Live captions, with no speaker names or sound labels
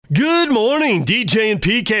Good morning, DJ and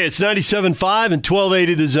PK. It's 97.5 and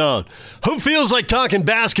 1280 The Zone. Who feels like talking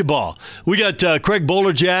basketball? We got Craig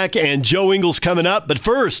Bolerjack and Joe Ingles coming up. But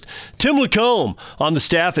first, Tim Lacombe on the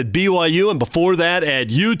staff at BYU, and before that at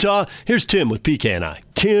Utah. Here's Tim with PK and I.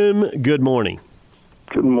 Tim, good morning.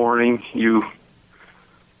 Good morning, you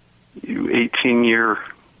 18-year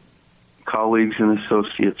colleagues and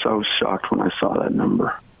associates. I was shocked when I saw that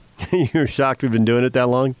number. You're shocked we've been doing it that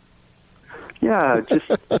long? Yeah, just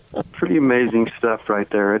pretty amazing stuff right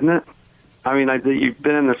there, isn't it? I mean, you've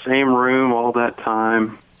been in the same room all that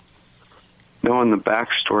time, knowing the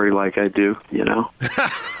backstory like I do, you know?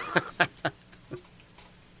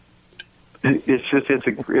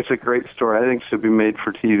 It's a great story. I think it should be made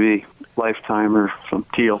for TV, Lifetime or some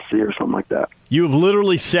TLC or something like that. You have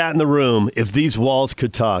literally sat in the room if these walls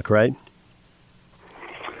could talk, right?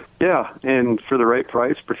 Yeah, and for the right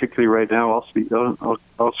price, particularly right now,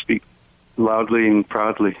 I'll speak loudly and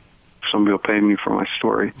proudly. Somebody will pay me for my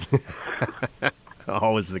story.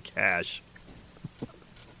 Always the cash.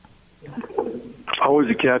 Always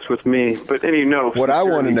a catch with me. But what I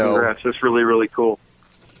want to know. Congrats. It's really, really cool.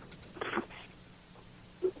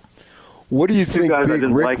 What do you think guys Big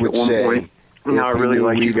Rick would say now I really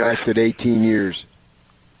like you guys. Lasted 18 years?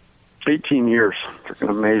 18 years. Freaking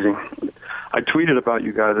amazing. I tweeted about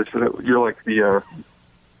you guys. I said you're like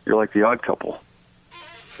the odd couple,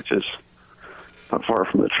 which is not far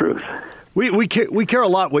from the truth. We care a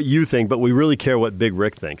lot what you think, but we really care what Big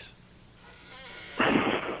Rick thinks.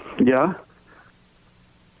 Yeah.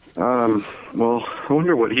 Well, I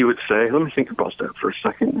wonder what he would say. Let me think about that for a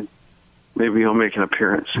second. Maybe he'll make an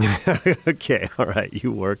appearance. Okay, all right.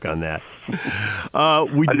 You work on that.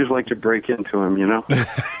 I just like to break into him, you know?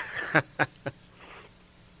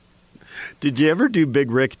 Did you ever do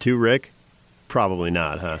Big Rick to Rick? Probably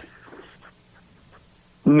not, huh?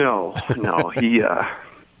 No.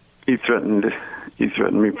 He threatened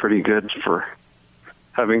me pretty good for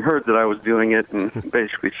having heard that I was doing it, and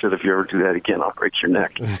basically said, if you ever do that again, I'll break your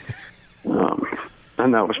neck.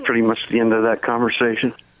 And that was pretty much the end of that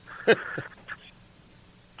conversation. He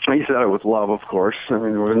said it with love, of course. I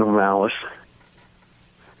mean, there was no malice.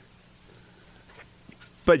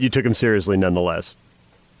 But you took him seriously nonetheless.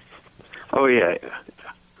 Oh, yeah.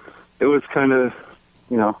 It was kind of,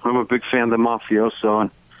 I'm a big fan of the mafioso,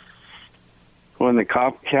 and when the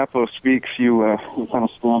capo speaks, you kind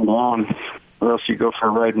of stand down, or else you go for a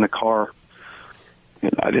ride in the car.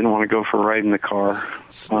 And I didn't want to go for a ride in the car.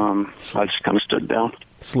 I just kind of stood down.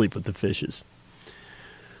 Sleep with the fishes.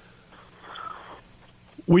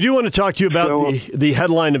 We do want to talk to you about the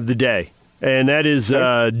headline of the day, and that is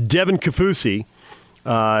Devin Kaufusi.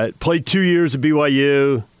 Played 2 years at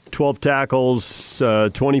BYU, 12 tackles,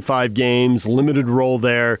 25 games, limited role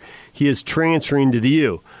there. He is transferring to the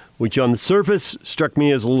U, which on the surface struck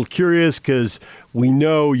me as a little curious because we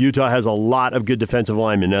know Utah has a lot of good defensive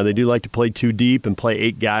linemen. Now, they do like to play too deep and play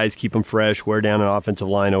 8 guys, keep them fresh, wear down an offensive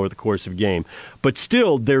line over the course of a game. But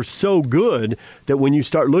still, they're so good that when you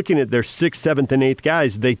start looking at their 6th, 7th, and 8th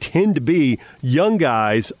guys, they tend to be young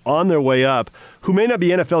guys on their way up who may not be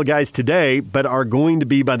NFL guys today, but are going to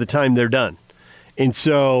be by the time they're done. And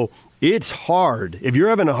so it's hard. If you're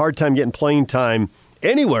having a hard time getting playing time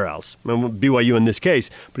anywhere else, BYU in this case,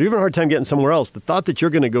 but if you're having a hard time getting somewhere else, the thought that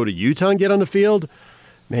you're going to go to Utah and get on the field,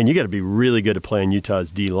 man, you got to be really good at playing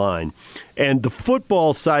Utah's D-line. And the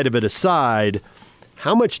football side of it aside,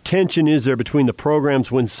 how much tension is there between the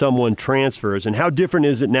programs when someone transfers, and how different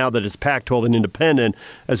is it now that it's Pac-12 and independent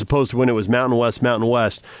as opposed to when it was Mountain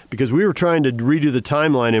West? Because we were trying to redo the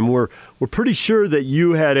timeline, and we're pretty sure that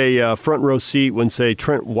you had a front row seat when, say,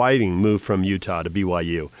 Trent Whiting moved from Utah to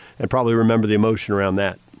BYU, and probably remember the emotion around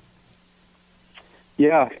that.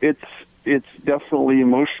 Yeah, it's definitely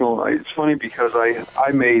emotional. It's funny because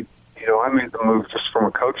I made the move just from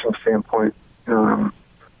a coaching standpoint,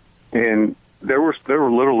 and there were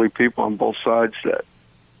literally people on both sides that,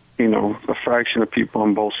 a fraction of people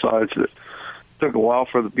on both sides that took a while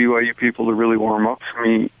for the BYU people to really warm up for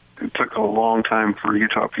me. It took a long time for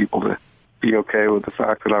Utah people to be okay with the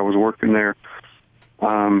fact that I was working there.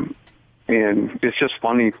 And it's just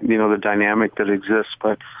funny, the dynamic that exists.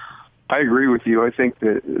 But I agree with you. I think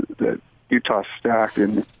that Utah's stacked.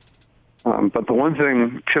 But the one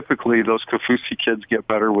thing, typically, those Kaufusi kids get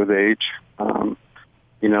better with age.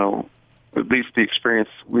 At least the experience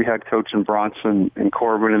we had coaching Bronson and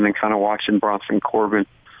Corbin, and then kind of watching Bronson and Corbin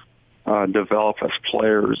develop as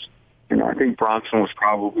players. I think Bronson was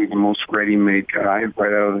probably the most ready-made guy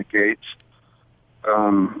right out of the gates.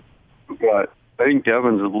 But I think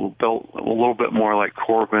Devin's a little bit more like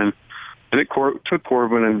Corbin, it took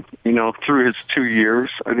Corbin, and through his 2 years,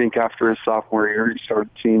 I think after his sophomore year, he started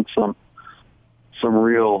seeing some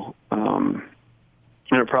real, and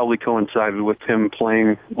it probably coincided with him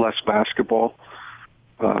playing less basketball.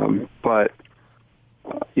 But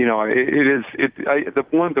the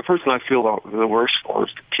person I feel the worst for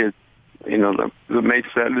is the kid, that makes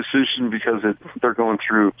that decision, because they're going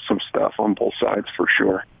through some stuff on both sides for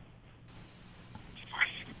sure.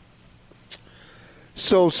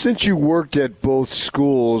 So since you worked at both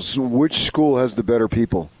schools, which school has the better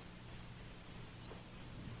people?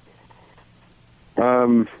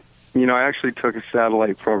 I actually took a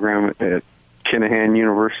satellite program at Kinahan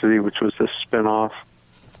University, which was a spinoff.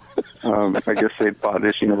 I guess they bought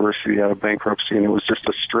this university out of bankruptcy, and it was just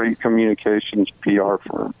a straight communications PR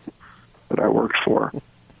firm that I worked for.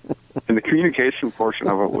 And the communication portion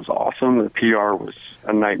of it was awesome. The PR was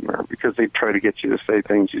a nightmare, because they try to get you to say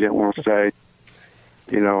things you didn't want to say,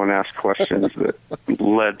 and ask questions that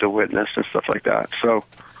led to witness and stuff like that. So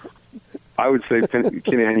I would say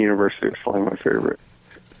Kinahan University was probably my favorite.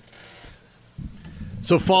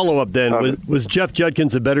 So follow up then, was Jeff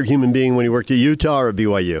Judkins a better human being when he worked at Utah or at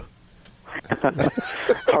BYU?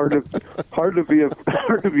 hard to be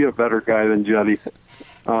a better guy than Juddy.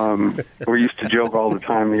 We used to joke all the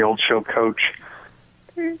time, the old show coach,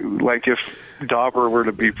 like if Dauber were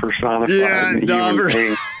to be personified. Yeah, Dauber.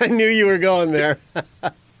 I knew you were going there.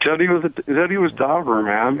 Juddy was Dauber,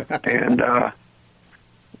 man, and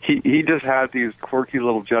he just had these quirky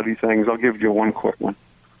little Juddy things. I'll give you one quick one.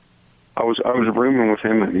 I was rooming with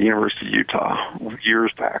him at the University of Utah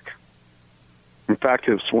years back. In fact,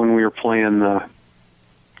 it was when we were playing the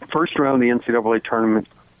first round of the NCAA tournament.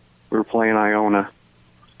 We were playing Iona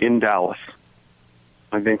in Dallas,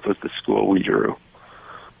 I think was the school we drew.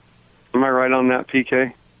 Am I right on that,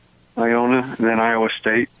 PK? Iona, and then Iowa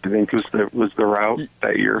State, I think was the route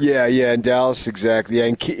that year. Yeah, in Dallas, exactly. Yeah,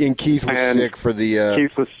 and Keith was sick for the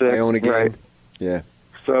Keith was sick, Iona game. Right. Yeah.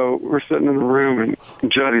 So we're sitting in the room,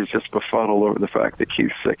 and Juddy's just befuddled over the fact that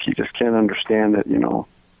Keith's sick. He just can't understand it, And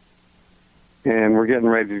we're getting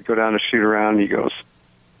ready to go down to shoot around, and he goes,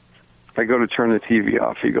 I go to turn the TV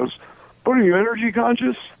off. He goes, "What are you, energy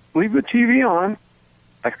conscious? Leave the TV on."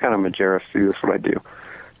 That's kind of Majerus, too. That's what I do.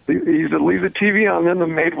 He said, "Leave the TV on, then the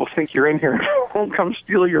maid will think you're in here and won't come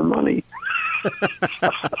steal your money."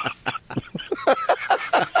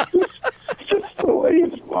 Just the way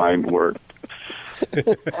his mind worked.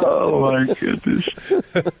 Oh, my goodness.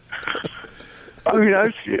 I mean,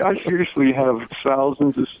 I seriously have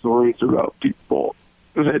thousands of stories about people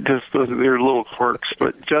that just, they're little quirks.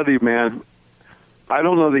 But Juddy, man, I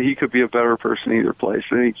don't know that he could be a better person either place.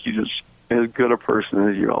 I think he's just as good a person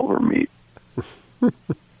as you'll ever meet.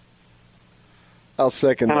 I'll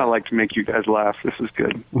second that. And I like to make you guys laugh. This is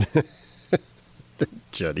good. The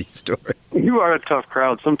Juddy story. You are a tough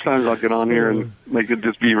crowd. Sometimes I'll get on here and make it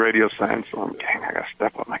just be radio science. So I got to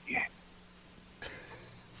step up my game.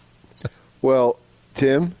 Well,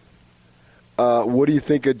 Tim, what do you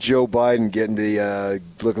think of Joe Biden getting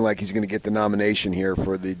looking like he's going to get the nomination here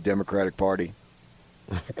for the Democratic Party?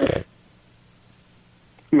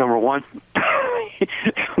 Number one,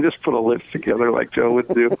 just put a list together like Joe would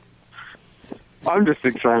do. I'm just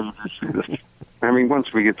excited to see this. I mean,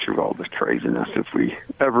 once we get through all this craziness, if we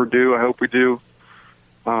ever do, I hope we do.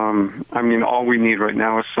 I mean, all we need right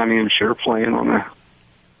now is Sonny and Cher playing on the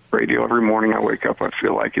radio every morning. I wake up, I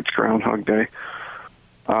feel like it's Groundhog Day.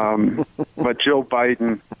 But Joe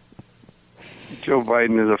Biden is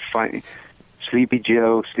a fine, Sleepy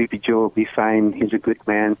Joe will be fine. He's a good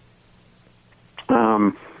man.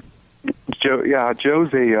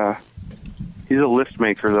 Joe's he's a list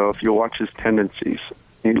maker, though, if you watch his tendencies.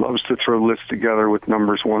 He loves to throw lists together with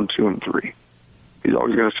numbers 1, 2, and 3. He's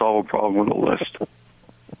always going to solve a problem with a list.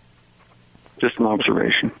 Just an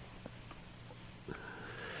observation.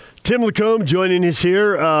 Tim Lacombe joining us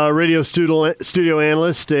here, radio studio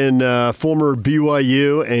analyst and former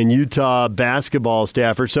BYU and Utah basketball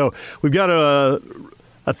staffer. So we've got a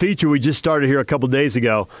feature we just started here a couple days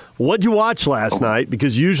ago. What'd you watch last night?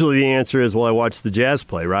 Because usually the answer is, well, I watched the Jazz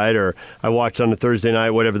play, right? Or I watched on a Thursday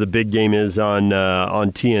night, whatever the big game is on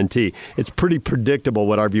TNT. It's pretty predictable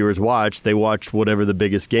what our viewers watch. They watch whatever the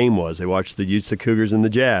biggest game was. They watched the Utes, the Cougars, and the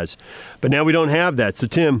Jazz. But now we don't have that. So,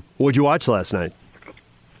 Tim, what'd you watch last night?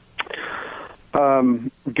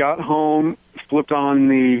 Got home, flipped on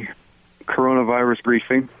the coronavirus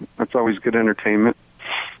briefing. That's always good entertainment.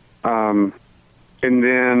 And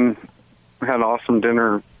then had an awesome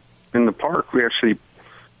dinner in the park. We actually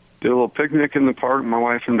did a little picnic in the park, my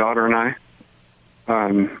wife and daughter and I.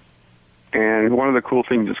 And one of the cool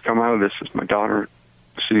things that's come out of this is my daughter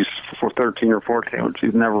she's 13 or 14, and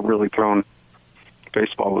she's never really thrown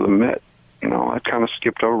baseball with a mitt. I kind of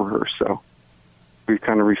skipped over her, so we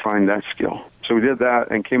kind of refined that skill. So we did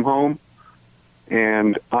that and came home,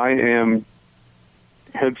 and I am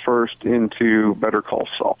headfirst into Better Call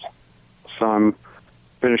Saul. So I'm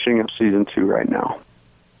finishing up season 2 right now,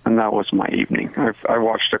 and that was my evening. I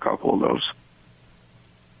watched a couple of those.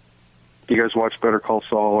 You guys watch Better Call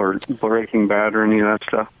Saul or Breaking Bad or any of that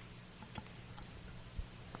stuff?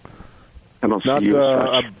 I don't not see you.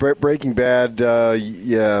 the Breaking Bad,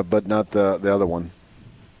 yeah, but not the other one.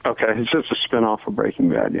 Okay, it's just a spin-off of Breaking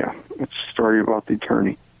Bad, yeah. It's a story about the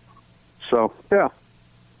attorney. So, yeah,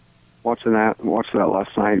 watched that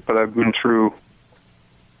last night. But I've been through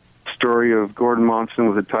the story of Gordon Monson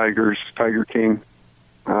with the Tigers, Tiger King.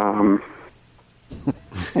 And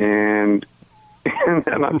then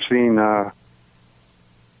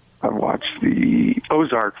I've watched the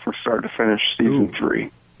Ozark from start to finish, season 3.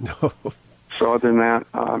 No. So other than that,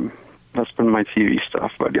 that's been my TV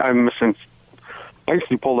stuff. But I'm missing. I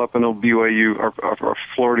actually pulled up an old BYU, our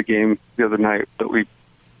Florida game the other night that we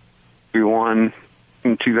won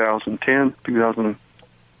in 2010. It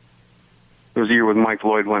was a year when Mike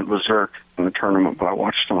Lloyd went berserk in the tournament, but I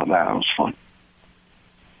watched some of that. It was fun.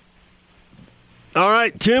 All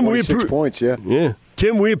right, Tim. 26 points, yeah. Yeah.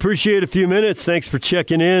 Tim, we appreciate a few minutes. Thanks for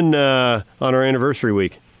checking in on our anniversary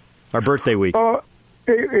week, our birthday week.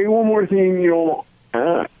 Hey, one more thing,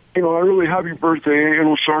 a really happy birthday,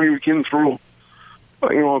 sorry we couldn't throw,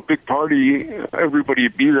 a big party, everybody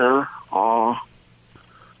would be there, but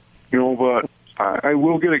I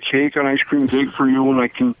will get a cake, an ice cream cake for you when I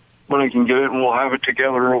can get it, and we'll have it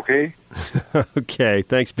together, okay? Okay,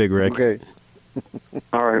 thanks, Big Rick. Okay.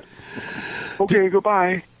 All right. Okay,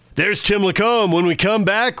 goodbye. There's Tim Lacombe. When we come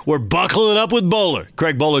back, we're buckling up with Bowler.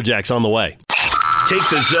 Craig Bolerjack's on the way. Take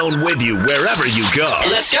the Zone with you wherever you go.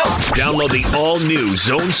 Let's go. Download the all-new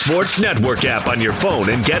Zone Sports Network app on your phone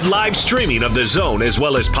and get live streaming of the Zone as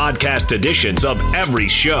well as podcast editions of every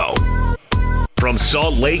show. From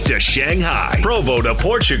Salt Lake to Shanghai, Provo to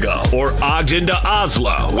Portugal, or Ogden to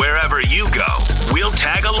Oslo, wherever you go, we'll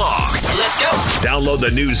tag along. Let's go. Download the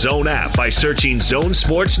new Zone app by searching Zone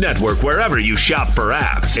Sports Network wherever you shop for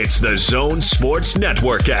apps. It's the Zone Sports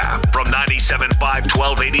Network app from 97.5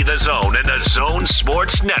 1280 The Zone and the Zone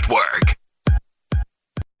Sports Network.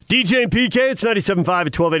 DJ and PK, it's 97.5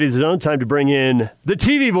 at 1280 The Zone. Time to bring in the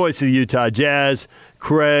TV voice of the Utah Jazz,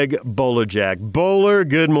 Craig Bolerjack. Bowler,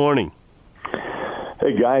 good morning.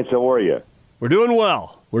 Hey, guys, how are you? We're doing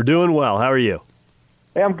well. How are you?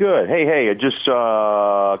 Hey, I'm good. Hey, just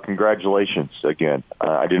congratulations again.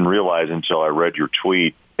 I didn't realize until I read your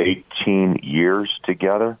tweet, 18 years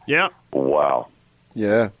together? Yeah. Wow.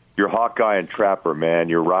 Yeah. You're Hawkeye and Trapper, man.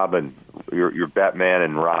 You're Robin. You're Batman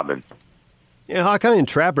and Robin. Yeah, Hawkeye and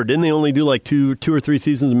Trapper, didn't they only do like two or three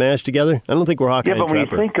seasons of MASH together? I don't think we're Hawkeye and Trapper. Yeah,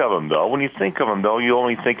 but when you think of them, though, you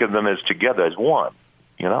only think of them as together, as one.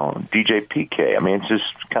 DJ PK. I mean, it's just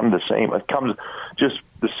kind of the same. It comes just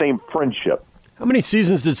the same friendship. How many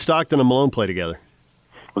seasons did Stockton and Malone play together?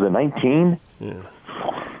 Was it 19?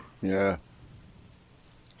 Yeah.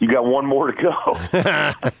 You got one more to go.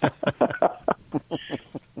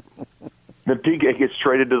 Then PK gets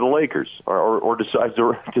traded to the Lakers or decides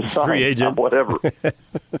to sign. Free agent. Whatever.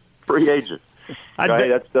 Free agent.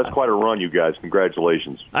 That's quite a run, you guys.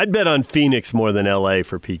 Congratulations. I'd bet on Phoenix more than L.A.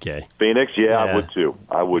 for PK. Phoenix? Yeah,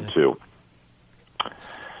 I would too.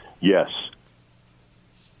 Yes.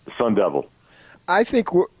 The Sun Devil. I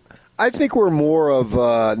think we're more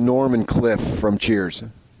of Norm and Cliff from Cheers.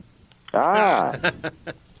 I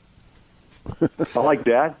like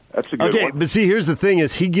that. That's a good one. Okay, but see, here's the thing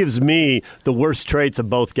is he gives me the worst traits of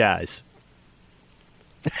both guys.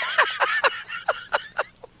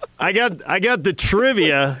 I got the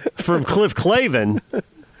trivia from Cliff Clavin,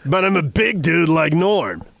 but I'm a big dude like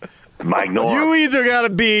Norm. Mike Norm. You either got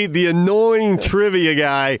to be the annoying trivia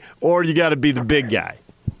guy or you got to be the big guy.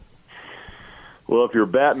 Well, if you're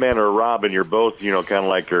Batman or Robin, you're both, kind of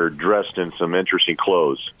like you're dressed in some interesting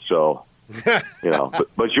clothes. So, but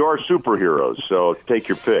you are superheroes, so take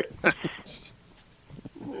your pick.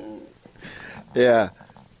 Yeah.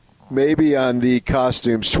 Maybe on the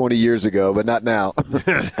costumes 20 years ago, but not now.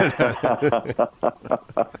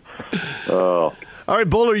 Oh. All right,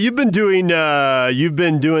 Bowler, you've been doing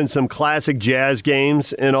some classic Jazz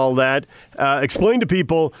games and all that. Explain to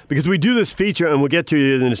people, because we do this feature, and we'll get to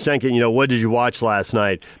you in a second. What did you watch last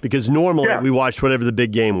night? Because normally we watch whatever the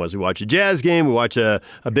big game was. We watch a Jazz game, we watch a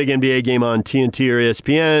big NBA game on TNT or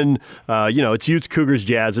ESPN. It's Utes, Cougars,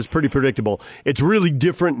 Jazz. It's pretty predictable. It's really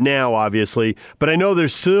different now, obviously, but I know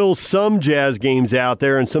there's still some Jazz games out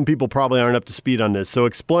there, and some people probably aren't up to speed on this. So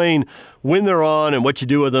explain when they're on and what you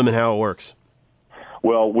do with them and how it works.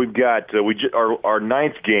 Well, we've got our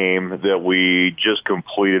ninth game that we just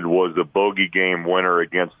completed was the bogey game winner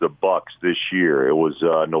against the Bucks this year. It was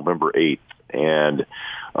November 8th, and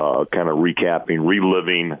kind of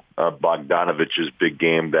reliving Bogdanovich's big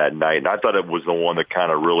game that night. And I thought it was the one that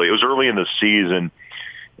kind of really, it was early in the season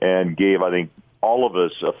and gave, I think, all of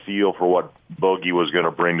us a feel for what Bogey was going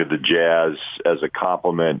to bring to the Jazz as a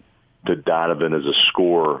complement to Donovan as a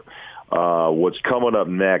scorer. What's coming up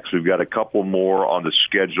next, we've got a couple more on the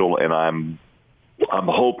schedule, and I'm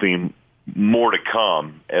hoping more to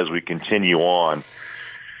come as we continue on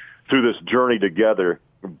through this journey together.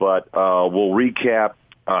 But we'll recap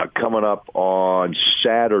coming up on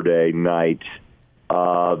Saturday night,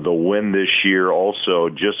 the win this year. Also,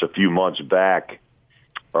 just a few months back,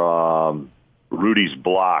 Rudy's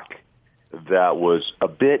block that was a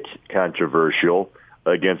bit controversial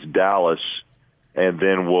against Dallas. And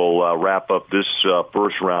then we'll wrap up this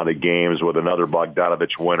first round of games with another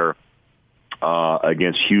Bogdanovich winner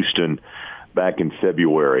against Houston back in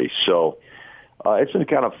February. So it's been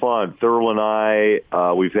kind of fun. Thurl and I,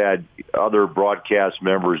 we've had other broadcast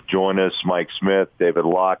members join us, Mike Smith, David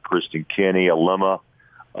Locke, Kristen Kenny, Alema,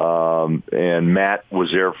 and Matt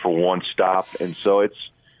was there for one stop. And so it's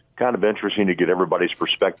kind of interesting to get everybody's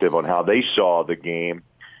perspective on how they saw the game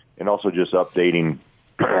and also just updating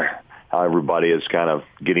how everybody is kind of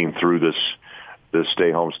getting through this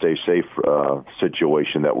stay home, stay safe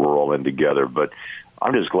situation that we're all in together. But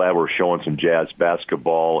I'm just glad we're showing some Jazz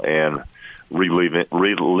basketball and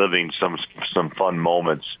reliving some fun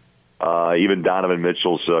moments. Even Donovan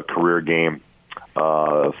Mitchell's career game,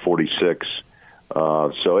 46.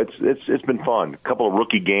 So it's been fun. A couple of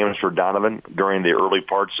rookie games for Donovan during the early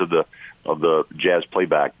parts of the Jazz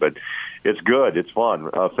playback, but it's good. It's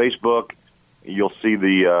fun. Facebook. You'll see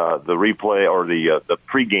the replay or the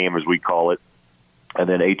pregame, as we call it, and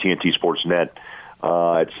then AT&T Sportsnet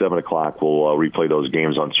at 7:00. We'll replay those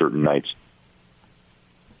games on certain nights.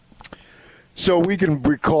 So we can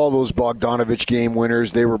recall those Bogdanovich game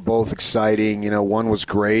winners. They were both exciting. One was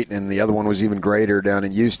great, and the other one was even greater down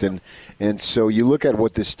in Houston. And so you look at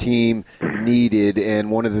what this team needed,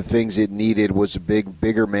 and one of the things it needed was a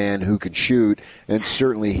bigger man who could shoot, and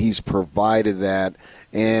certainly he's provided that.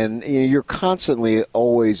 And you're constantly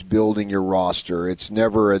always building your roster. It's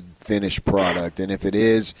never a finished product. And if it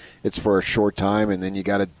is, it's for a short time, and then you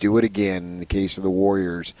got to do it again in the case of the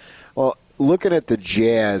Warriors. Well, looking at the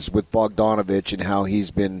Jazz with Bogdanovich and how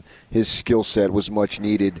his skill set was much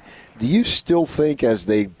needed, do you still think as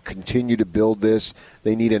they continue to build this,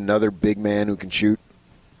 they need another big man who can shoot?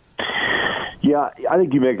 Yeah, I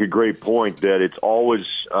think you make a great point that it's always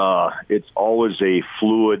a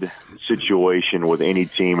fluid situation with any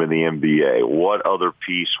team in the NBA. What other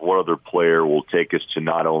piece, what other player will take us to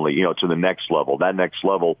not only, to the next level? That next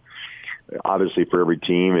level, obviously for every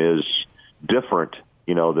team is different,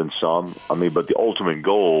 than some. But the ultimate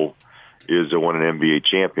goal is to win an NBA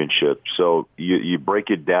championship. So you break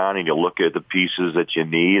it down and you look at the pieces that you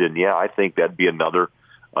need. And I think that'd be another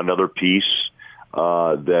piece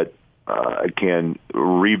that can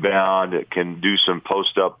rebound, can do some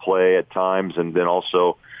post-up play at times, and then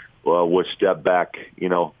also with step-back,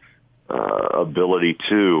 ability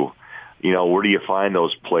too. Where do you find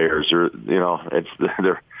those players?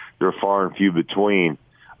 They're far and few between.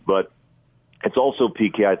 But it's also,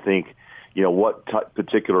 PK, I think, what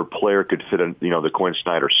particular player could fit in, the Quinn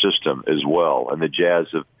Snyder system as well. And the Jazz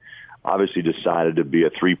have obviously decided to be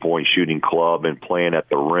a three-point shooting club and playing at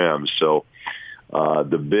the rim. So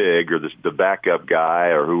the big or the backup guy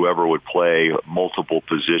or whoever would play multiple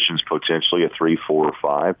positions, potentially a 3, 4, or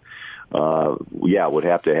 5, would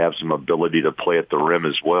have to have some ability to play at the rim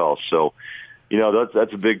as well. So,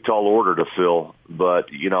 that's a big, tall order to fill.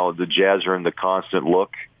 But, the Jazz are in the constant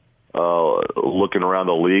looking around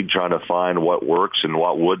the league, trying to find what works and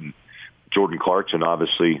what wouldn't. Jordan Clarkson,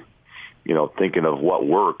 obviously, thinking of what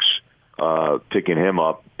works, picking him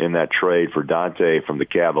up in that trade for Dante from the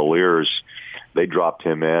Cavaliers. They dropped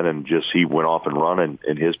him in, and he went off and running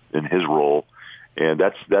in his role, and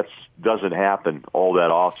that's doesn't happen all that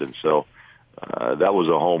often. So that was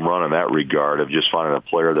a home run in that regard of just finding a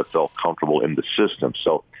player that felt comfortable in the system.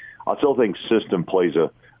 So I still think system plays a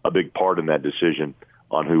a big part in that decision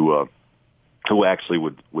on who actually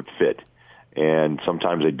would fit. And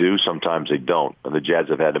sometimes they do, sometimes they don't. And the Jazz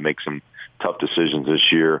have had to make some tough decisions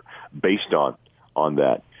this year based on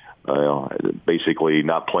that. Basically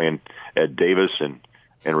not playing Ed Davis and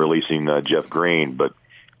releasing Jeff Green. But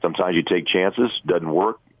sometimes you take chances, doesn't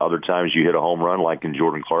work. Other times you hit a home run like in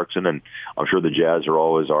Jordan Clarkson, and I'm sure the Jazz are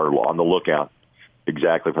always on the lookout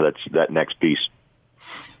exactly for that next piece.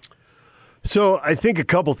 So I think a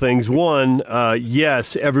couple things. One,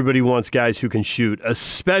 yes, everybody wants guys who can shoot,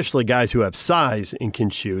 especially guys who have size and can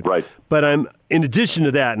shoot. Right. But in addition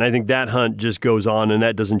to that, and I think that hunt just goes on and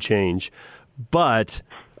that doesn't change. But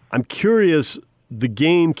I'm curious, the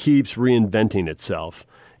game keeps reinventing itself.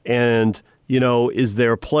 And, is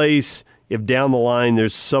there a place if down the line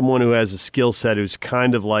there's someone who has a skill set who's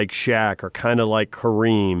kind of like Shaq or kind of like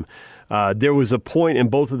Kareem? There was a point in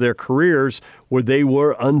both of their careers where they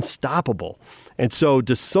were unstoppable. And so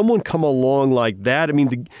does someone come along like that? I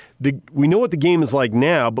mean, we know what the game is like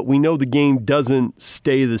now, but we know the game doesn't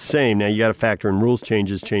stay the same. Now, you got to factor in rules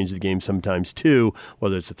changes, change the game sometimes too,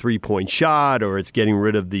 whether it's a three-point shot or it's getting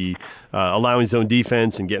rid of the allowing zone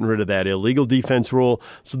defense and getting rid of that illegal defense rule.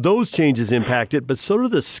 So those changes impact it, but so do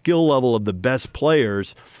the skill level of the best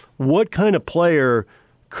players. What kind of player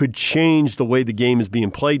could change the way the game is being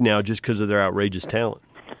played now just because of their outrageous talent?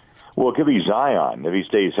 Well, it could be Zion if he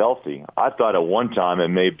stays healthy. I thought at one time it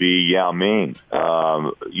may be Yao Ming,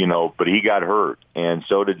 but he got hurt, and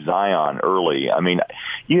so did Zion early. I mean,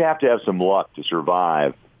 you have to have some luck to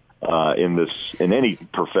survive in any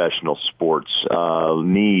professional sports.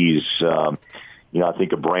 Knees, I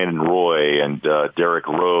think of Brandon Roy and Derrick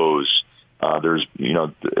Rose. There's,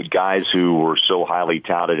 guys who were so highly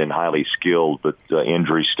touted and highly skilled, but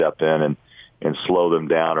injuries step in and slow them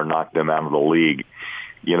down or knock them out of the league.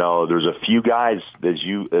 There's a few guys,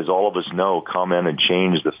 as all of us know, come in and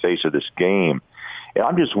change the face of this game. And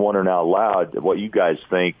I'm just wondering out loud what you guys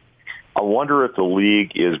think. I wonder if the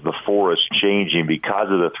league is before us changing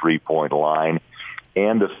because of the three-point line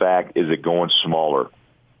and the fact is it going smaller.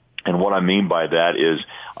 And what I mean by that is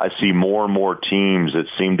I see more and more teams that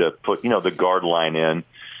seem to put, the guard line in,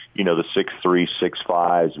 the 6'3",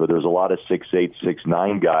 6'5", but there's a lot of 6'8",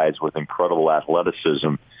 6'9" guys with incredible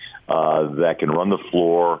athleticism that can run the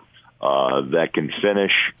floor, that can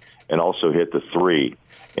finish, and also hit the three.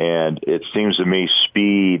 And it seems to me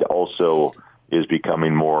speed also is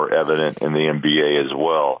becoming more evident in the NBA as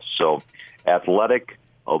well. So athletic,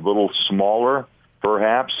 a little smaller,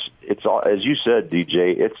 perhaps. It's, as you said,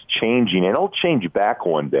 DJ, it's changing, and it'll change back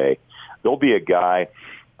one day. There'll be a guy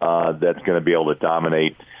that's going to be able to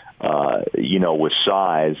dominate, with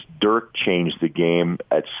size. Dirk changed the game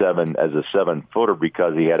at 7 as a 7-footer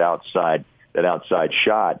because he had that outside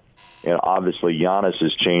shot. And obviously Giannis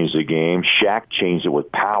has changed the game. Shaq changed it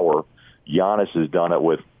with power. Giannis has done it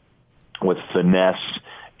with finesse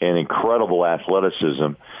and incredible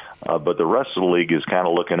athleticism. But the rest of the league is kind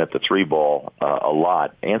of looking at the three ball a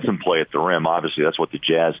lot and some play at the rim. Obviously, that's what the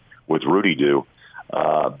Jazz with Rudy do.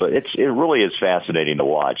 But it really is fascinating to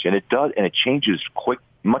watch, and it changes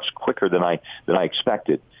much quicker than I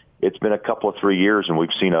expected. It's been a couple of 3 years, and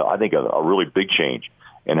we've seen I think a really big change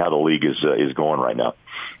in how the league is going right now.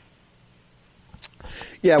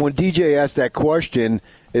 Yeah, when DJ asked that question,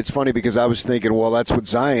 it's funny because I was thinking, well, that's what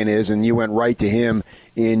Zion is, and you went right to him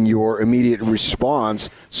in your immediate response.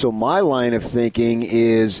 So my line of thinking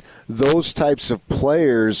is those types of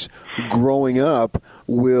players growing up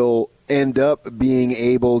will end up being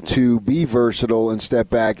able to be versatile and step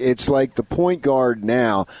back. It's like the point guard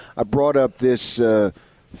now. I brought up this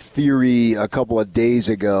theory a couple of days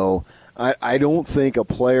ago. I don't think a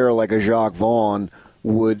player like a Jacques Vaughn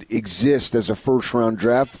would exist as a first-round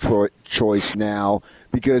draft choice now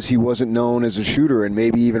because he wasn't known as a shooter, and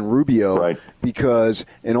maybe even Rubio. Right. Because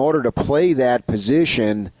in order to play that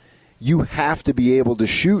position, you have to be able to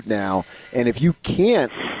shoot now. And if you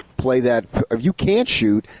can't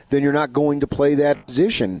shoot, then you're not going to play that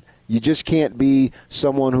position. You just can't be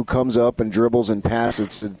someone who comes up and dribbles and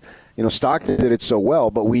passes. Stockton did it so well,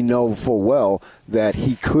 but we know full well that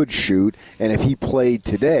he could shoot. And if he played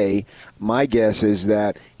today, my guess is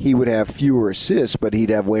that he would have fewer assists, but he'd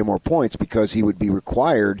have way more points because he would be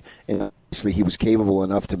required. And obviously he was capable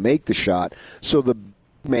enough to make the shot. So the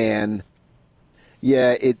man,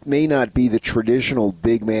 it may not be the traditional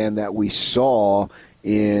big man that we saw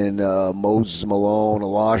in Moses Malone,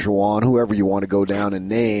 Olajuwon, whoever you want to go down and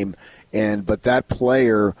name but that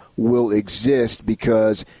player will exist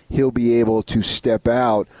because he'll be able to step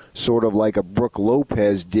out sort of like a Brook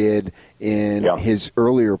Lopez did in his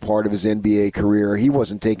earlier part of his NBA career. He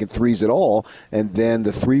wasn't taking threes at all, and then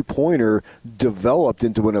the three-pointer developed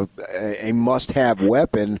into a must-have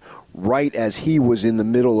weapon right as he was in the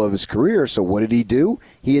middle of his career. So what did he do?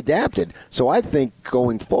 He adapted. So I think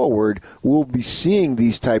going forward, we'll be seeing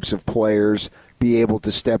these types of players be able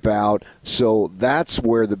to step out. So that's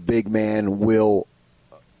where the big man will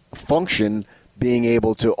function, being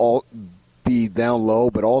able to be down low,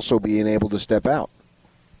 but also being able to step out.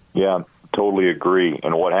 Yeah, totally agree.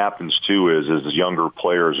 And what happens, too, is as younger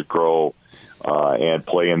players grow and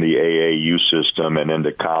play in the AAU system and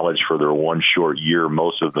into college for their one short year,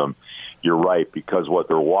 most of them, you're right, because what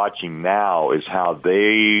they're watching now is how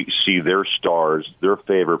they see their stars, their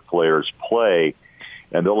favorite players play,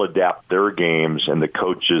 and they'll adapt their games, and the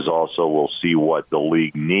coaches also will see what the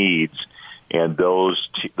league needs. And those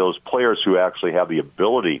players who actually have the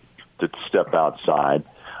ability to step outside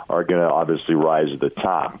are going to obviously rise to the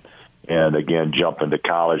top. And, again, jump into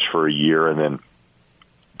college for a year and then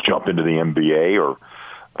jump into the NBA or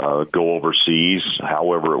go overseas,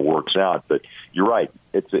 however it works out. But you're right.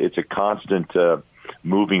 It's a constant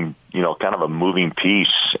moving, kind of a moving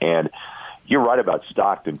piece. And you're right about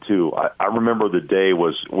Stockton, too. I remember the day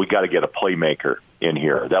was we got to get a playmaker in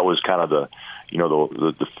here. That was kind of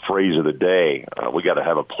the phrase of the day. We got to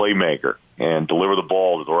have a playmaker and deliver the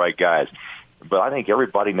ball to the right guys. But I think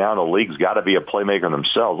everybody now in the league's got to be a playmaker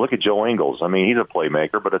themselves. Look at Joe Ingles. I mean, he's a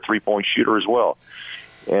playmaker, but a three-point shooter as well.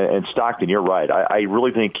 And Stockton, you're right. I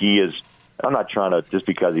really think he is. I'm not trying to, just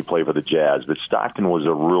because he played for the Jazz, but Stockton was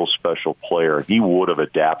a real special player. He would have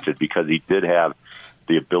adapted because he did have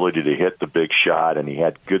the ability to hit the big shot, and he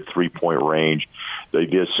had good three-point range.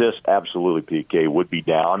 The assist, absolutely, PK, would be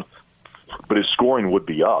down, but his scoring would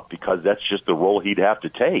be up because that's just the role he'd have to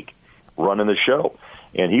take running the show.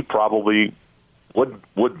 And he probably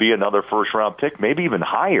would be another first-round pick, maybe even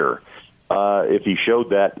higher, if he showed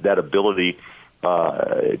that ability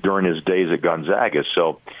during his days at Gonzaga.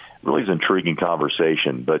 So really is an intriguing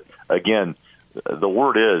conversation. But, again, the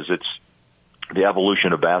word is it's the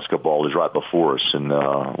evolution of basketball is right before us, and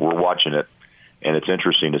we're watching it, and it's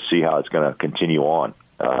interesting to see how it's going to continue on.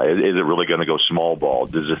 Is it really going to go small ball?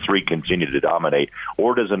 Does the three continue to dominate?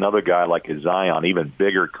 Or does another guy like a Zion, even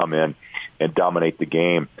bigger, come in and dominate the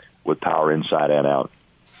game with power inside and out?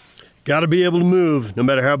 Got to be able to move, no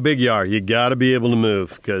matter how big you are. You got to be able to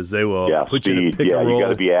move because they will put speed. you in a pick and roll. You got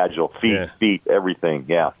to be agile. Feet, everything.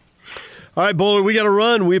 Yeah. All right, Bowler, we got to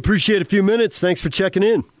run. We appreciate a few minutes. Thanks for checking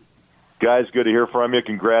in. Guys, good to hear from you.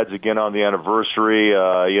 Congrats again on the anniversary.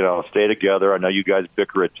 Stay together. I know you guys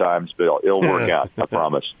bicker at times, but it'll work out. I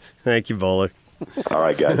promise. Thank you, Bowler. All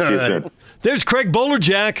right, guys. See you soon. There's Craig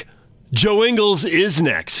Bolerjack. Joe Ingles is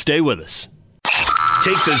next. Stay with us.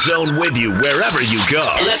 Take the Zone with you wherever you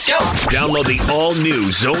go. Let's go. Download the all-new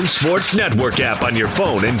Zone Sports Network app on your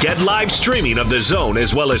phone and get live streaming of the Zone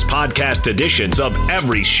as well as podcast editions of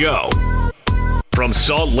every show. From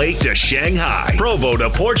Salt Lake to Shanghai, Provo to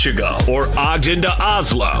Portugal, or Ogden to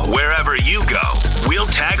Oslo, wherever you go, we'll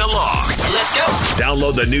tag along. Let's go.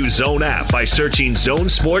 Download the new Zone app by searching Zone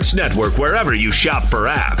Sports Network wherever you shop for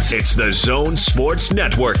apps. It's the Zone Sports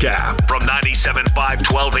Network app from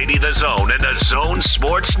 97.5 1280 The Zone and the Zone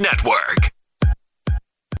Sports Network.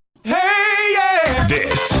 Hey, yeah!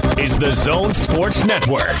 This is the Zone Sports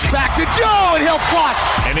Network. Back to Joe, and he'll flush.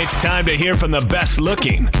 And it's time to hear from the best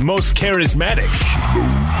looking, most charismatic,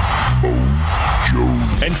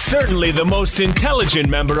 and certainly the most intelligent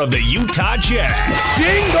member of the Utah Jazz.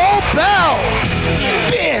 Jingle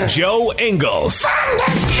bells! Joe Ingles.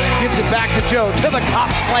 Gives it back to Joe. To the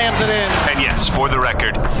cop, slams it in. And yes, for the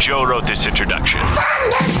record, Joe wrote this introduction.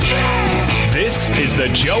 This is the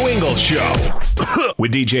Joe Ingles Show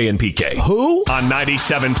with DJ and PK. Who? On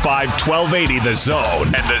 97.5 1280 The Zone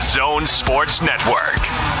and the Zone Sports Network.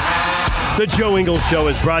 The Joe Ingles Show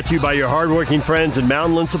is brought to you by your hardworking friends at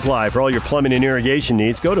Mountainland Supply. For all your plumbing and irrigation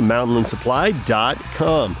needs, go to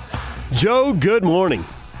mountainlandsupply.com. Joe, good morning.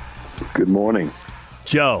 Good morning.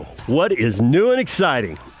 Joe, what is new and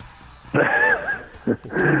exciting?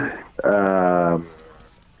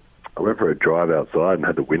 I went for a drive outside and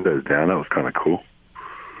had the windows down. That was kind of cool.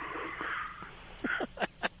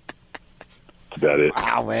 That's about it.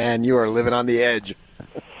 Wow, man, you are living on the edge.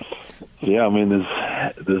 Yeah, I mean,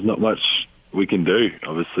 there's not much we can do.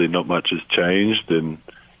 Obviously, not much has changed, and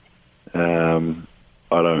I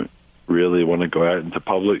don't really want to go out into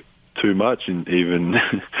public too much, and even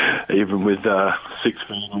with 6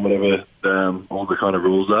 feet or whatever, all the kind of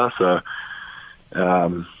rules are. So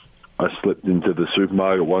I slipped into the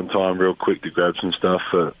supermarket one time real quick to grab some stuff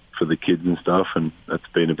for the kids and stuff, and that's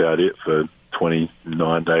been about it for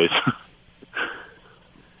 29 days.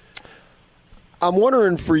 I'm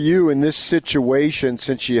wondering for you in this situation,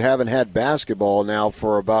 since you haven't had basketball now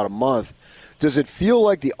for about a month, does it feel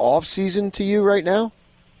like the off season to you right now?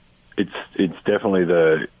 It's definitely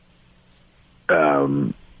the,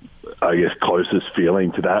 I guess, closest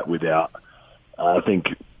feeling to that. Without, I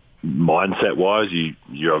think, mindset-wise, you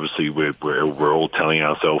obviously we're all telling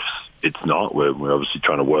ourselves it's not. We're obviously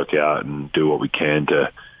trying to work out and do what we can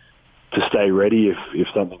to stay ready if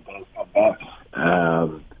something does come back.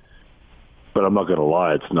 But I'm not going to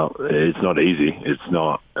lie, it's not easy. It's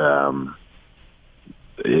not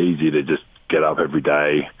easy to just get up every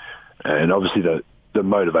day, and obviously the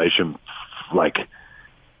motivation, like,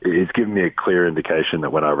 it's given me a clear indication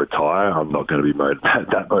that when I retire, I'm not going to be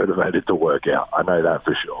that motivated to work out. I know that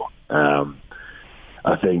for sure.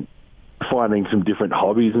 I think finding some different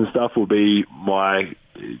hobbies and stuff will be my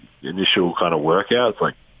initial kind of workouts.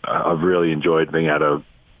 Like, I've really enjoyed being able to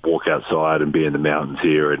walk outside and be in the mountains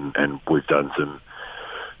here, and we've done some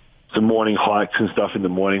morning hikes and stuff in the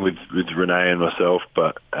morning with Renee and myself.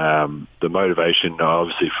 But the motivation,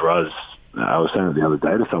 obviously, for us, I was saying it the other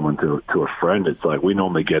day to someone, to a friend, it's like we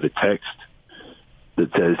normally get a text that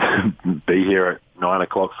says, be here at 9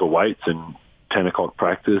 o'clock for weights and 10 o'clock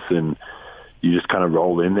practice, and you just kind of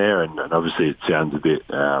roll in there, and obviously it sounds a bit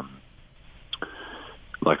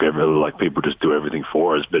like people just do everything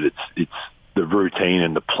for us, but it's the routine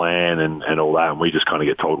and the plan and all that, and we just kind of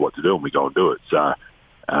get told what to do and we go and do it. So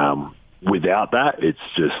without that, it's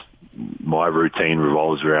just my routine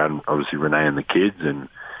revolves around obviously Renee and the kids, and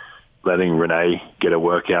letting Renee get a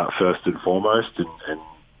workout first and foremost,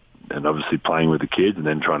 and obviously playing with the kids, and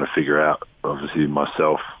then trying to figure out obviously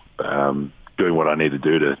myself doing what I need to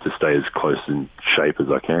do to stay as close in shape as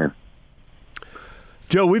I can.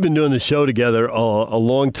 Joe, we've been doing this show together a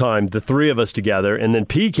long time, the three of us together, and then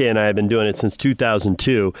PK and I have been doing it since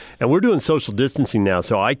 2002, and we're doing social distancing now,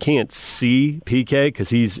 so I can't see PK because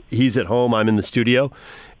he's at home, I'm in the studio,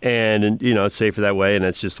 and it's safer that way, and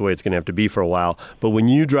that's just the way it's going to have to be for a while. But when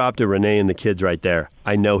you dropped a Renee and the kids right there,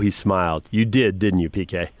 I know he smiled. You did, didn't you,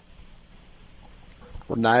 PK?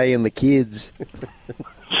 Renee and the kids.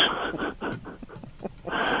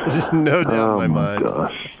 There's no doubt in my mind.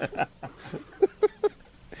 Gosh.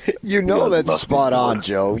 That's spot on,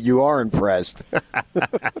 Joe. You are impressed.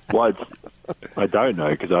 Well, I don't know,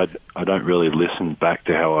 because I don't really listen back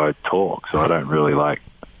to how I talk, so I don't really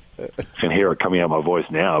can hear it coming out my voice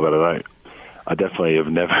now, but I definitely have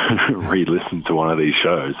never re-listened to one of these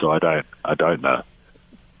shows, so I don't know.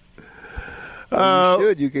 You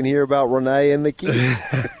should. You can hear about Renee and the kids.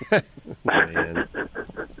 Man.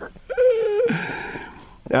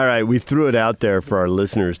 All right, we threw it out there for our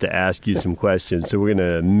listeners to ask you some questions, so we're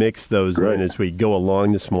going to mix those in as we go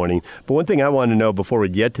along this morning. But one thing I want to know before we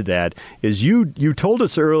get to that is you told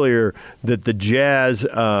us earlier that the Jazz,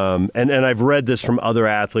 and I've read this from other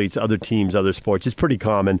athletes, other teams, other sports, it's pretty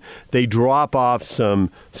common, they drop off some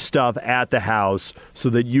stuff at the house so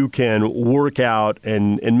that you can work out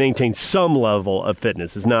and maintain some level of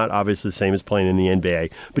fitness. It's not obviously the same as playing in the NBA,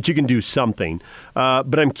 but you can do something.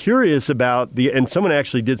 But I'm curious about and someone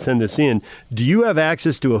actually did send this in. Do you have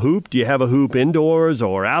access to a hoop? Do you have a hoop indoors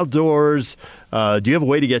or outdoors? Do you have a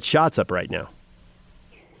way to get shots up right now?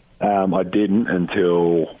 I didn't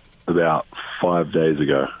until about 5 days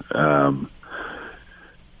ago.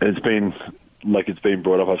 It's been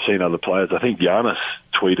brought up. I've seen other players. I think Giannis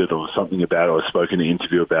tweeted or something about it, or spoke in an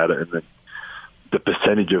interview about it, and the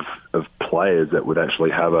percentage of players that would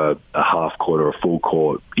actually have a half court or a full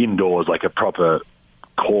court indoors, like a proper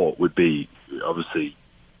court, would be obviously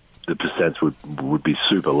the percents would be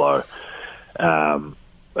super low.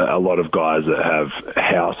 A lot of guys that have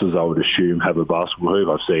houses, I would assume, have a basketball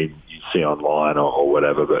hoop. You see online or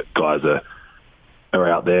whatever, but guys are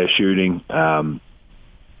out there shooting.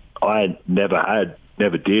 I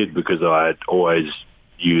never did, because I had always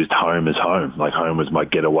used home as home. Like, home was my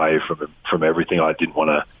getaway from everything. I didn't want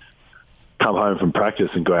to come home from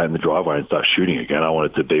practice and go out in the driveway and start shooting again. I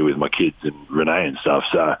wanted to be with my kids and Renee and stuff.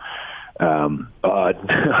 So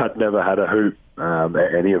I'd never had a hoop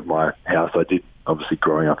at any of my house. I did, obviously,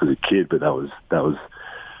 growing up as a kid, but that was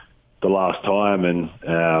the last time. And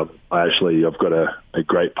I've got a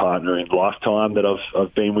great partner in Lifetime that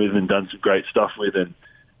I've been with and done some great stuff with, and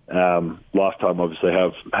Lifetime obviously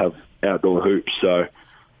have outdoor hoops. So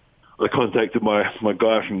I contacted my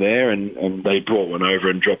guy from there, and they brought one over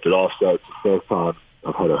and dropped it off. So it's the first time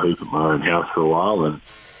I've had a hoop at my own house for a while, and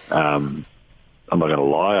I'm not going to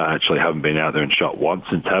lie, I actually haven't been out there and shot once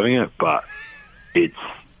since having it, but it's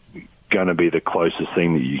going to be the closest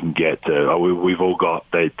thing that you can get to. We've all got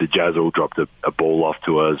the Jazz all dropped a ball off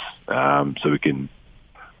to us, so we can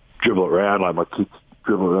dribble it around. Like my kids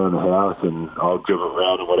dribble around the house, and I'll dribble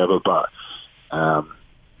around and whatever. But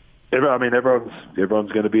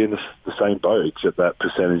everyone's going to be in the same boat, except that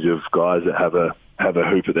percentage of guys that have a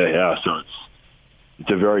hoop at their house. So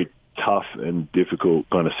it's a very tough and difficult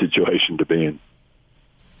kind of situation to be in.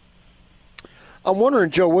 I'm wondering,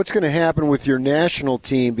 Joe, what's going to happen with your national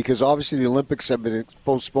team, because obviously the Olympics have been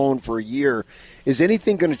postponed for a year. Is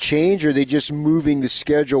anything going to change, or are they just moving the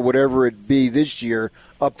schedule, whatever it be this year,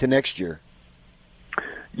 up to next year?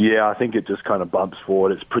 Yeah, I think it just kind of bumps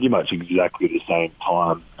forward. It's pretty much exactly the same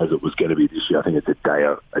time as it was going to be this year. I think it's a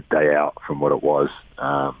day out from what it was.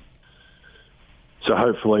 So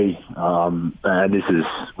hopefully, and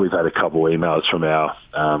we've had a couple emails from our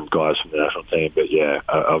guys from the national team, but yeah,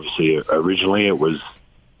 obviously originally it was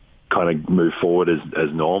kind of moved forward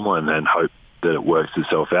as normal and then hope that it works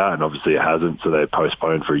itself out, and obviously it hasn't, so they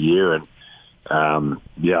postponed for a year, and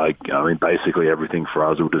basically everything for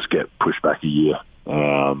us will just get pushed back a year.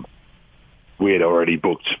 We had already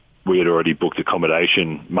booked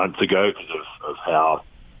accommodation months ago because of how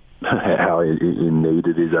in need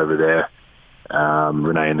it is over there.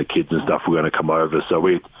 Renee and the kids and stuff were going to come over, so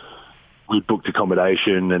we booked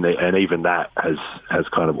accommodation, and even that has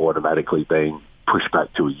kind of automatically been pushed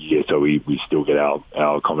back to a year. So we still get our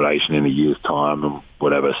accommodation in a year's time and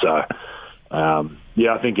whatever. So I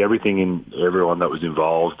think everyone that was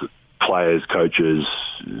involved, players, coaches,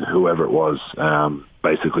 whoever it was,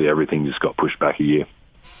 basically everything just got pushed back a year.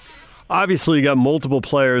 Obviously, you got multiple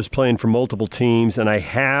players playing for multiple teams, and I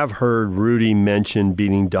have heard Rudy mention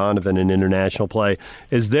beating Donovan in international play.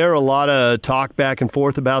 Is there a lot of talk back and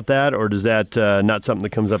forth about that, or is that not something that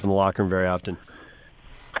comes up in the locker room very often?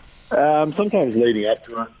 Sometimes leading up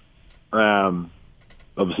to it.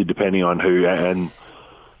 Obviously, depending on who, and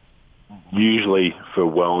usually for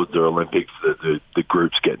Worlds or Olympics, the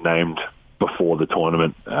groups get named before the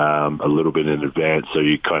tournament a little bit in advance, so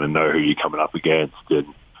you kind of know who you're coming up against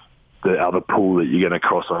and the other pool that you're going to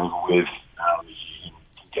cross over with, you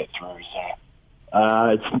can get through.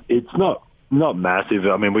 So it's not massive.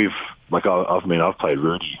 I mean, I've played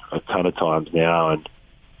Rudy a ton of times now,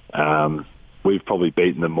 and we've probably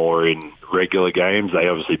beaten them more in regular games. They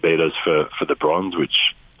obviously beat us for the bronze,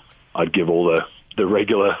 which I'd give all the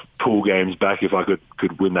regular pool games back if I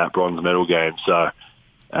could win that bronze medal game. So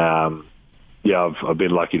I've been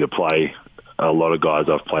lucky to play a lot of guys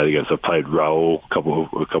I've played against. I've played Raul a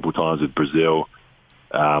couple of times with Brazil.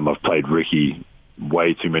 I've played Ricky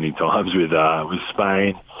way too many times with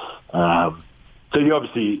Spain. So you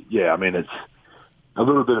obviously, it's a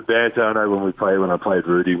little bit of banter. I know when I played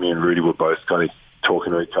Rudy, me and Rudy were both kind of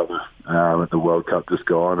talking to each other at the World Cup just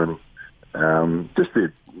gone, and just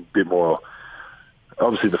a bit more,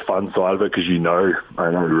 obviously the fun side of it, because I know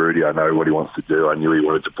Rudy, I know what he wants to do. I knew he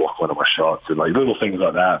wanted to block one of my shots and like little things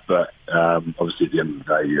like that. But obviously at the end of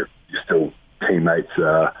the day, you're still teammates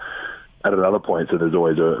at another point, so there's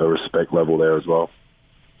always a respect level there as well.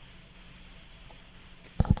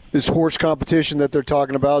 This horse competition that they're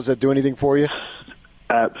talking about, does that do anything for you?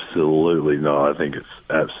 Absolutely not. I think it's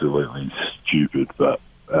absolutely stupid, but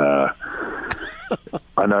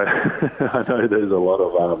I know there's a lot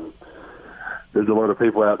of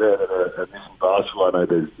people out there that are missing basketball. I know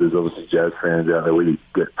there's obviously Jazz fans out there. We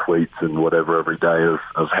get tweets and whatever every day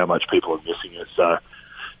of how much people are missing it. So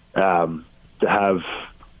to have,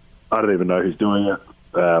 I don't even know who's doing it.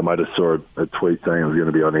 I just saw a tweet saying it was going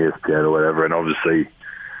to be on ESPN or whatever. And obviously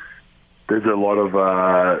there's a lot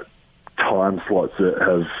of time slots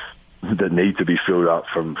that need to be filled up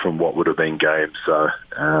from what would have been games. So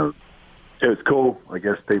it's cool. I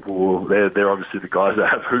guess people they're obviously the guys that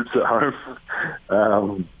have hoops at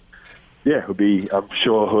home. It'll be, I'm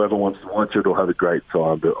sure whoever wants to watch it will have a great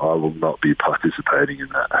time, but I will not be participating in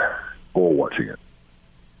that or watching it.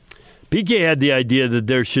 PK had the idea that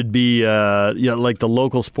there should be, like the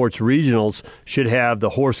local sports regionals should have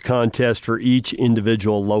the horse contest for each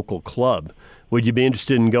individual local club. Would you be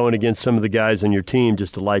interested in going against some of the guys on your team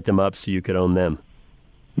just to light them up so you could own them?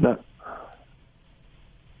 No,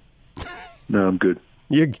 I'm good.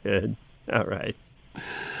 You're good. All right.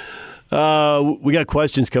 We got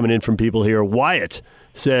questions coming in from people here. Wyatt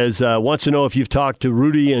says, wants to know if you've talked to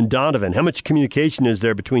Rudy and Donovan. How much communication is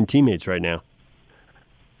there between teammates right now?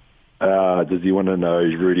 Does he want to know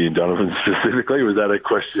Rudy and Donovan specifically? Was that a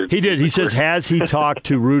question? He did. He says, has he talked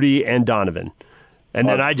to Rudy and Donovan? And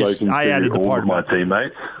then I added the part of my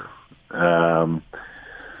teammates.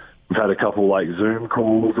 We've had a couple like Zoom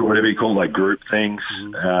calls or whatever you call like group things.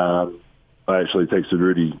 I actually texted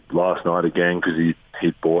Rudy last night again because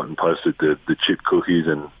he'd bought and posted the chip cookies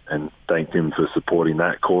and thanked him for supporting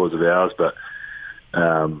that cause of ours. But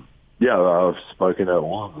I've spoken at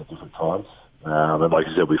one at different times, and like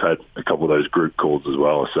I said, we've had a couple of those group calls as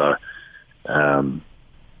well. So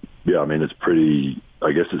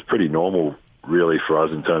it's pretty normal really for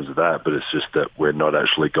us in terms of that, but it's just that we're not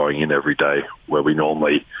actually going in every day where you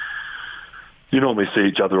normally see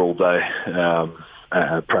each other all day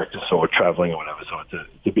at practice or traveling or whatever. So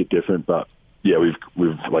it's a bit different, but yeah, we've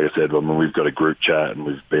like I said, we've got a group chat and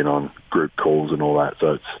we've been on group calls and all that.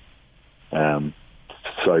 So it's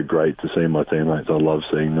so great to see my teammates. I love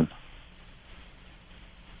seeing them.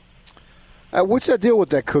 What's that deal with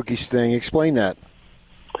that cookies thing? Explain that.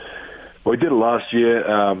 Well, we did it last year.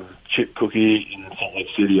 Chip cookie in Salt Lake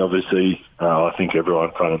City, obviously, I think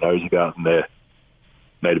everyone kind of knows about, and they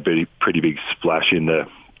made a pretty big splash in the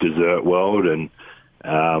dessert world, and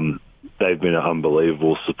they've been an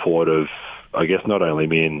unbelievable support of, I guess, not only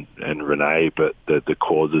me and Renee, but the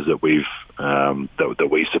causes that that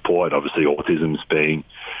we support. Obviously, autism's being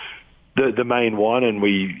the main one, and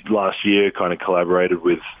we last year kind of collaborated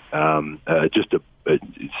with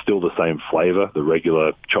it's still the same flavor, the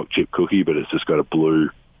regular choc chip cookie, but it's just got a blue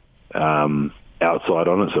outside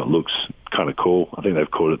on it, so it looks kind of cool. I think they've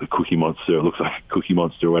called it the Cookie Monster. It looks like a Cookie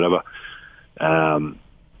Monster or whatever. And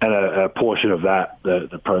a portion of that,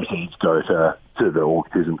 the proceeds go to the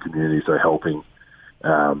autism community, so helping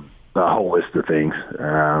a whole list of things.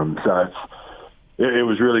 So it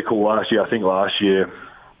was really cool last year. I think last year,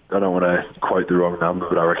 I don't want to quote the wrong number,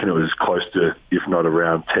 but I reckon it was close to, if not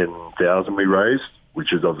around 10,000 we raised,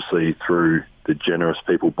 which is obviously through the generous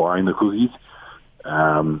people buying the cookies.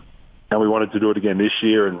 And we wanted to do it again this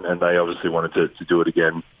year, and they obviously wanted to do it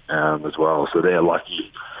again as well. So they're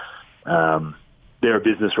lucky. They're a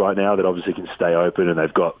business right now that obviously can stay open, and I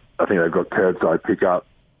think they've got curbside pickup,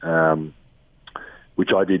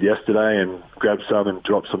 which I did yesterday, and grabbed some and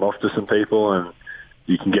dropped some off to some people, and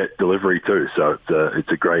you can get delivery too. So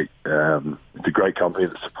it's a great company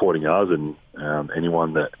that's supporting us, and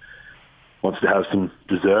anyone that wants to have some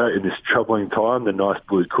dessert in this troubling time, the Nice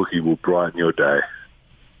Blue Cookie will brighten your day.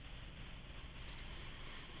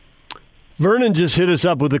 Vernon just hit us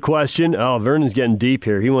up with a question. Oh, Vernon's getting deep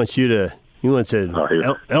here. He wants to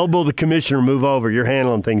elbow the commissioner, move over. You're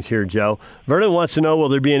handling things here, Joe. Vernon wants to know, will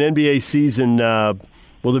there be an NBA season?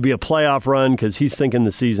 Will there be a playoff run? Because he's thinking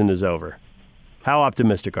the season is over. How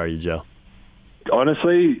optimistic are you, Joe?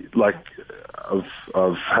 Honestly,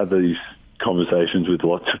 I've had these conversations with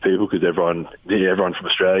lots of people, because everyone from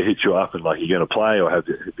Australia hits you up and like, you're going to play, or have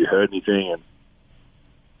you heard anything?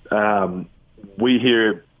 And we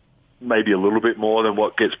hear maybe a little bit more than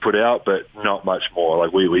what gets put out, but not much more.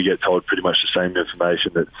 Like we get told pretty much the same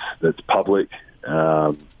information that's public.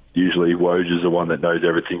 Usually Woj is the one that knows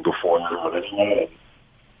everything before everyone anyway.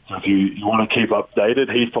 So if you want to keep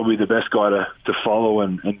updated, he's probably the best guy to follow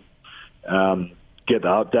and get the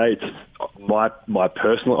updates. My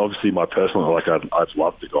personal, like I'd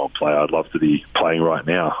love to go and play. I'd love to be playing right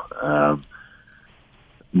now.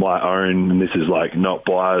 My own, and this is like not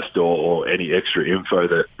biased or any extra info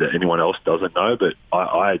that anyone else doesn't know, but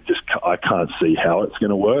I can't see how it's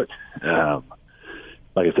going to work.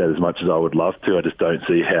 Like I said, as much as I would love to, I just don't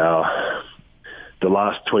see how. The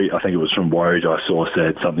last tweet, I think it was from Woj, I saw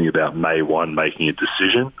said something about May 1 making a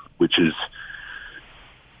decision, which is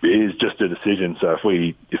just a decision. So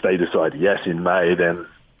if they decide yes in May, then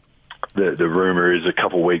the rumor is a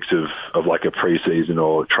couple of weeks of like a preseason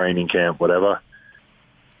or training camp, whatever.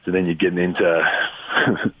 So then you're getting into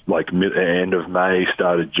like end of May,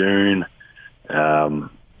 start of June. I don't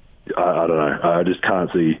know. I just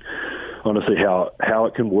can't see, honestly, how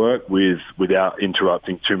it can work without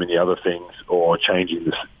interrupting too many other things or changing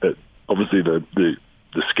this. Obviously, the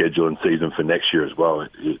schedule and season for next year as well.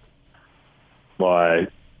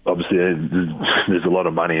 Obviously, there's a lot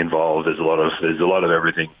of money involved. There's a lot of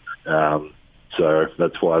everything. So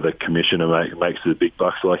that's why the commissioner makes the big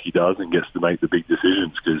bucks like he does and gets to make the big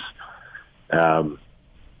decisions, because,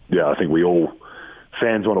 I think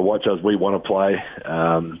fans want to watch us. We want to play.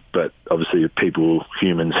 But obviously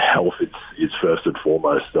humans' health is first and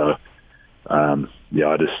foremost. So,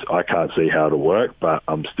 I can't see how it'll work, but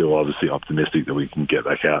I'm still obviously optimistic that we can get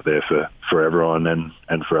back out there for everyone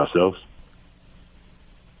and for ourselves.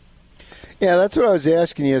 Yeah, that's what I was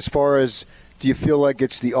asking you as far as, do you feel like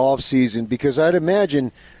it's the off-season? Because I'd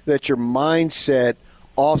imagine that your mindset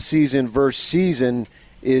off-season versus season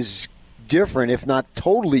is different, if not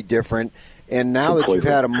totally different. And now that you've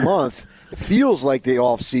had a month, it feels like the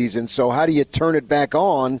off-season. So how do you turn it back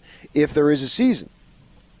on if there is a season?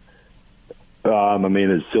 I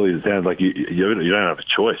mean, as silly as it sounds, like you don't have a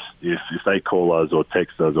choice. If they call us or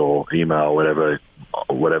text us or email or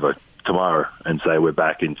whatever tomorrow and say we're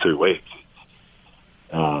back in 2 weeks,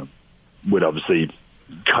 we'd obviously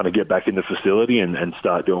kind of get back in the facility and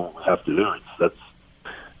start doing what we have to do. That's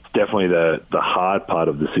definitely the hard part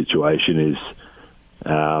of the situation. Is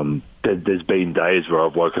there's been days where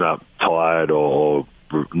I've woken up tired or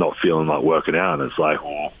not feeling like working out, and it's like,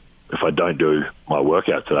 well, if I don't do my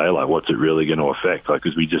workout today, like, what's it really going to affect? Like,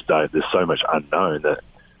 because we just don't. There's so much unknown that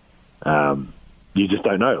you just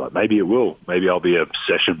don't know. Like, maybe it will. Maybe I'll be a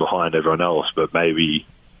session behind everyone else, but maybe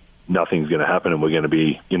nothing's going to happen, and we're going to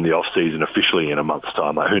be in the off season officially in a month's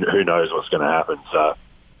time. Like, who knows what's going to happen? So,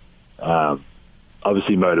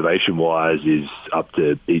 obviously, motivation wise is up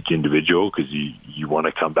to each individual, because you want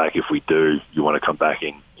to come back. If we do, you want to come back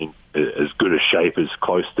in as good a shape, as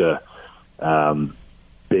close to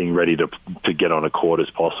being ready to get on a court as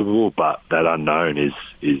possible. But that unknown is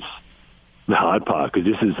the hard part, because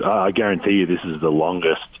I guarantee you, this is the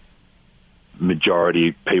longest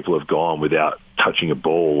majority people have gone without touching a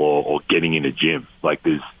ball or getting in a gym. Like,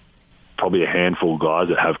 there's probably a handful of guys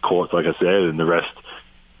that have courts, like I said, and the rest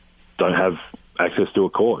don't have access to a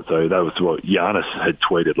court. So that was what Giannis had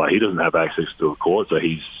tweeted. Like, he doesn't have access to a court, so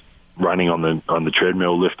he's running on the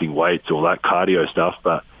treadmill, lifting weights, all that cardio stuff.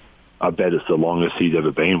 But I bet it's the longest he's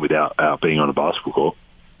ever been without being on a basketball court.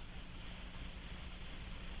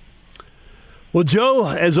 Well, Joe,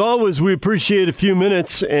 as always, we appreciate a few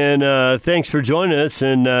minutes, and thanks for joining us.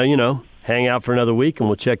 And hang out for another week, and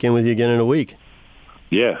we'll check in with you again in a week.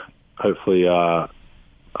 Yeah, hopefully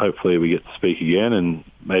we get to speak again, and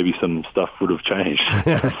maybe some stuff would have changed.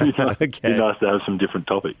 Okay. It'd be nice to have some different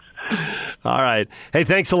topics. All right. Hey,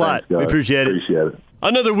 thanks a lot. Thanks, we appreciate it.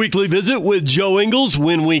 Another weekly visit with Joe Ingles.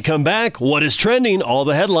 When we come back, what is trending? All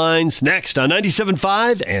the headlines next on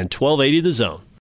 97.5 and 1280 The Zone.